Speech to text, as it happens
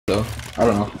So, I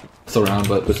don't know. Still around,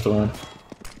 but they're still around.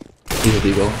 He's a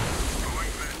deagle.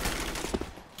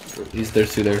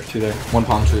 There's two there. One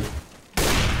palm tree.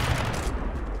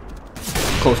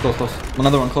 Close.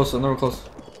 Another one close. They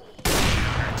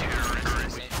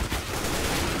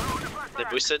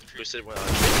boosted one.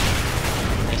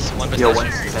 Nice. One Yo, was one,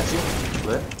 is that you?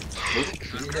 Lit?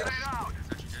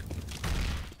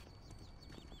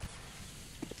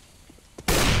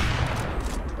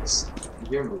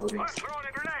 You're moving.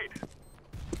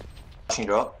 Flashing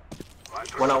drop.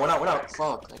 One out.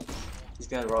 Fuck. He's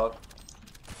behind rock.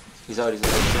 He's out. He's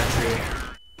actually.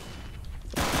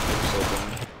 So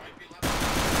blind.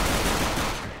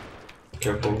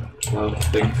 Careful.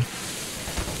 Big.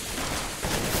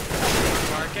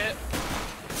 Market.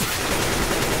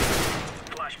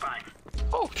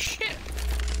 Oh shit.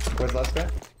 Where's the last guy?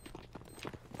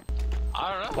 I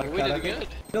don't know. Like We did good.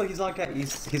 No, he's not cat.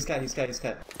 He's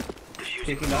cat.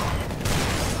 Kicking up.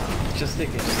 Just stick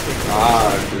it.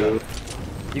 Ah, dude.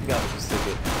 You got it. Just stick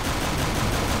it.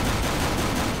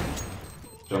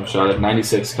 Jump shot at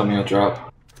 96 coming out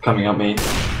drop. Coming up main.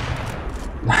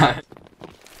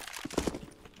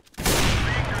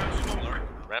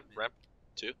 Ramp.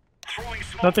 2.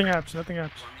 Nothing apps.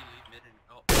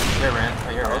 Yeah, man.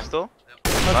 I hear us still.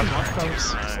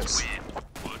 Nice.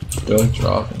 Good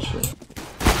drop and shit.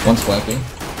 One's flanking.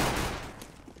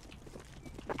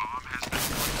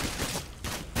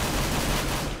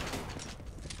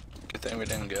 Good thing we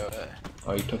didn't go.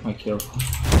 Oh, you took my kill.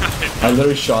 I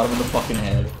literally shot him in the fucking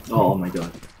head. Oh my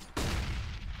god.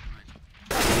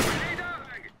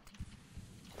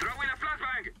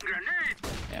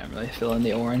 Yeah, I'm really feeling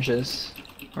the oranges.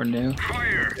 Or new.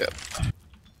 Yep.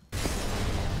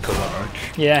 Cool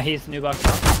arch. Yeah, he's new box.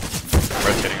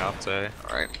 Rotating off today.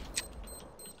 Alright.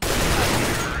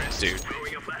 Dude.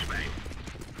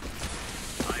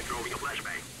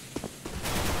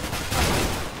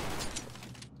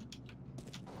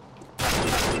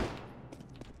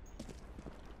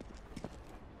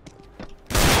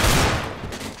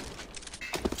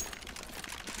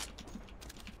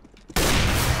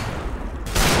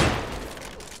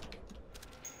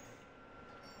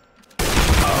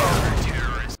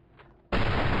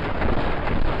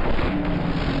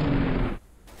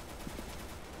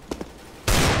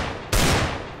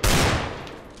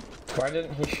 Why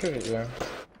didn't he shoot it, yeah?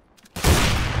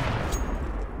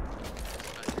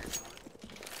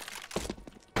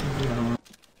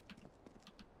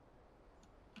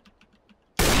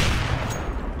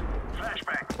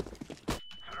 Flashbang.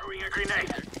 Throwing a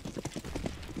grenade.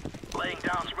 Laying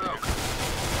down smoke.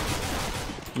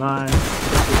 Nice.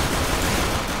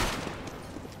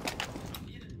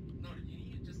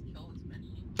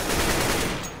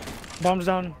 Bombs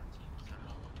down.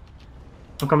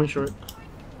 I'm coming short.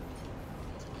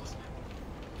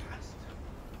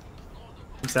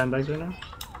 Sandbags right now?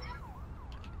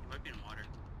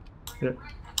 Yeah.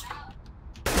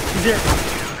 He's here!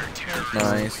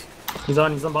 Nice. He's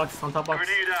on box, on top box.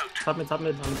 Top mid.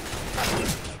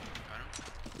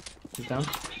 He's down.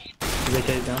 His AK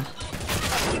is down.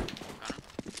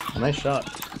 Nice shot.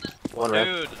 One rep.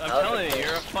 Dude, I'm telling you,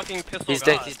 you're a fucking pistol He's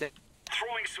god. dead.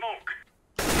 Throwing smoke.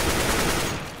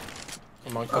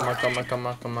 Come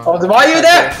on. Oh, why are you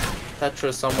there?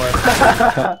 Tetris somewhere.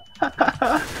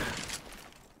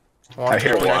 I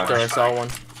hear one. I saw one.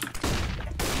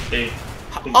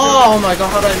 Oh my god,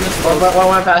 how did I miss that?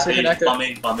 One pass me connector.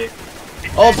 Bombing.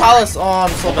 Oh, Palace! Oh, I'm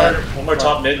so bad. One more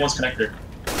top mid, one's connector.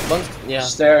 Yeah.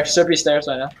 Stair, should be stairs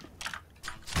right now.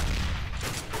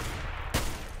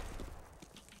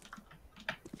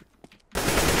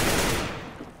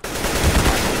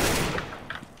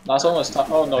 Last one was top.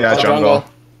 Oh no. Yeah, top jungle.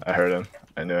 I heard him.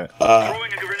 I knew it.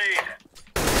 Throwing a grenade.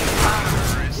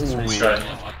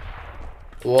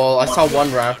 Well, I saw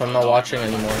one ramp. I'm not watching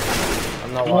anymore.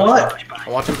 I'm not watching.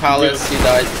 I'm watching Palace. He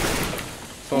died.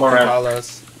 More ramp.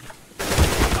 Palace.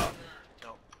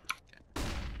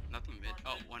 Nothing mid.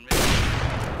 Oh, one mid.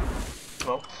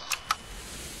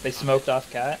 They smoked off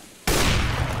cat.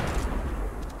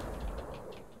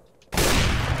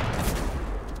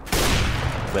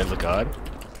 Lamb of God.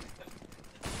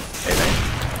 Hey, man.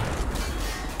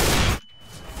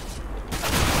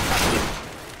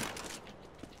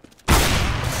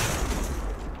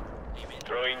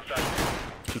 Throwing flash.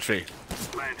 2 tree.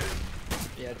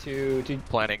 Yeah, two.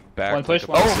 Planning back. One push,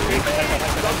 like one. a-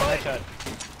 Headshot.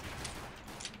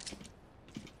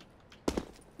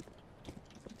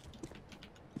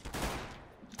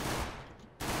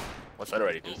 What's that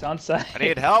already, dude? It's on site. I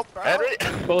need help, bro.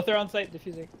 Both are on site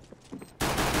diffusing.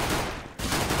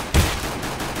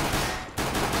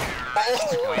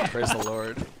 Praise the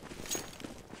Lord. I'm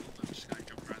just gonna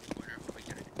jump around the corner. I'll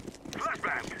get it.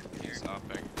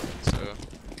 stopping. So,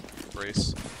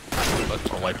 brace.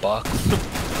 A white box.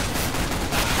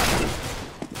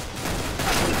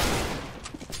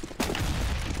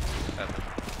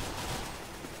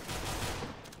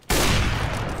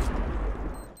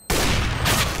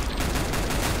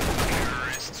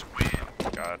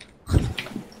 God.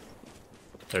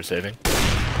 They're saving.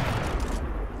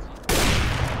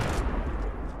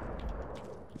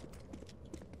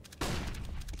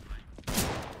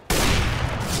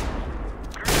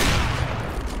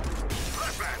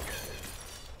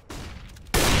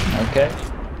 Okay.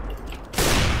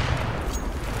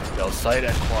 Yo, sight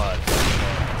and quad.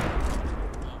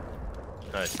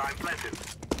 Nice.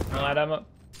 I'll add ammo.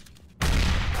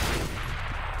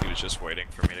 He was just waiting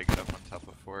for me to get up on top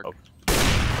of fork. Oh.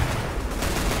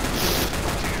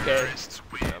 Okay.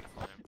 Yeah.